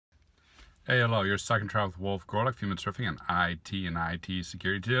Hey, hello, you're Stuck in Trial with Wolf Gorlick, Human Surfing and IT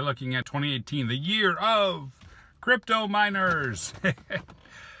Security. Today looking at 2018, the year of crypto miners.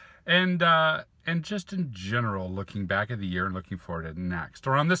 and just in general, looking back at the year and looking forward at next.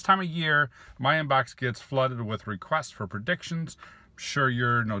 Around this time of year, my inbox gets flooded with requests for predictions. I'm sure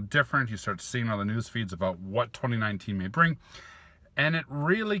you're no different. You start seeing all the news feeds about what 2019 may bring. And it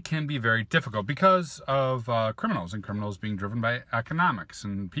really can be very difficult because of criminals and criminals being driven by economics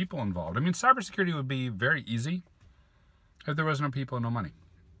and people involved. I mean, cybersecurity would be very easy if there was no people and no money.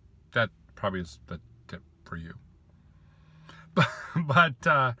 That probably is the tip for you.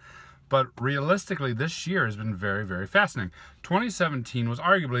 But realistically, this year has been very, very fascinating. 2017 was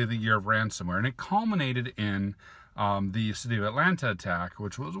arguably the year of ransomware, and it culminated in the City of Atlanta attack,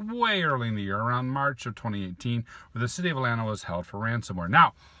 which was way early in the year, around March of 2018, where the City of Atlanta was held for ransomware.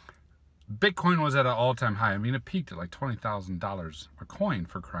 Now, Bitcoin was at an all-time high. I mean, it peaked at like $20,000 a coin,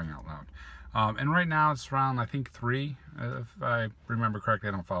 for crying out loud. And right now it's around, I think, 3, if I remember correctly.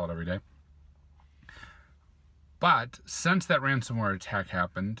 I don't follow it every day. But since that ransomware attack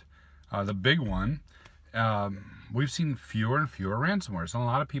happened, the big one, we've seen fewer and fewer ransomwares. And a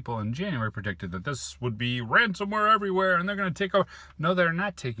lot of people in January predicted that this would be ransomware everywhere and they're going to take over. No, they're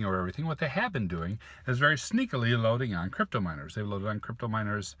not taking over everything. What they have been doing is very sneakily loading on Cryptominers. They've loaded on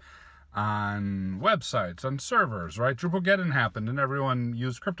Cryptominers on websites, on servers, right? Drupalgeddon happened and everyone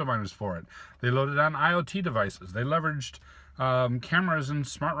used Cryptominers for it. They loaded on IoT devices. They leveraged cameras and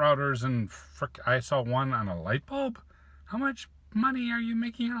smart routers and I saw one on a light bulb. How much money are you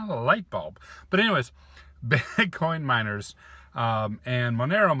making on a light bulb? But anyways, Bitcoin miners and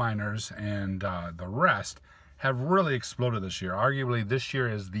Monero miners and the rest have really exploded this year. Arguably, this year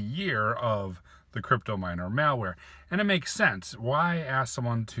is the year of the crypto miner malware. And it makes sense. Why ask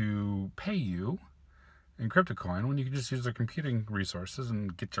someone to pay you in crypto coin when you can just use their computing resources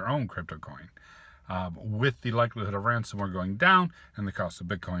and get your own crypto coin? With the likelihood of ransomware going down and the cost of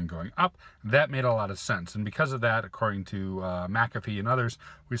Bitcoin going up, that made a lot of sense. And because of that, according to McAfee and others,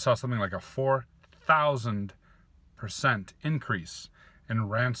 we saw something like a 4,000% increase in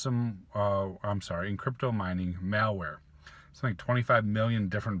in crypto mining malware. Something like 25 million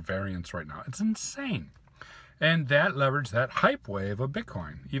different variants right now. It's insane. And that leveraged that hype wave of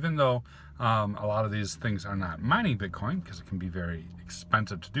Bitcoin, even though a lot of these things are not mining Bitcoin because it can be very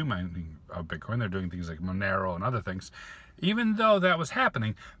expensive to do mining of Bitcoin. They're doing things like Monero and other things. Even though that was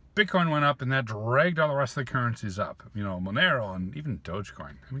happening, Bitcoin went up and that dragged all the rest of the currencies up. You know, Monero and even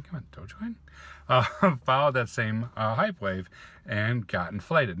Dogecoin. I mean, come on, Dogecoin? Followed that same hype wave and got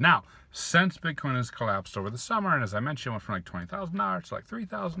inflated. Now, since Bitcoin has collapsed over the summer, and as I mentioned, went from like $20,000 to like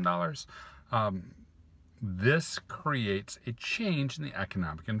 $3,000, this creates a change in the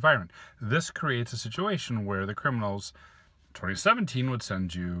economic environment. This creates a situation where the criminals, 2017, would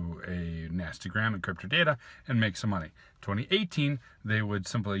send you a nasty gram of crypto data and make some money. 2018, they would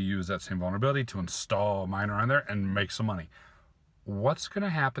simply use that same vulnerability to install a miner on there and make some money. What's going to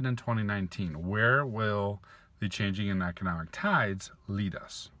happen in 2019? Where will the changing in economic tides lead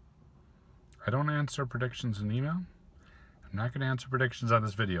us? I don't answer predictions in email. I'm not going to answer predictions on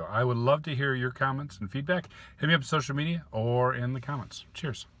this video. I would love to hear your comments and feedback. Hit me up on social media or in the comments.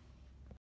 Cheers.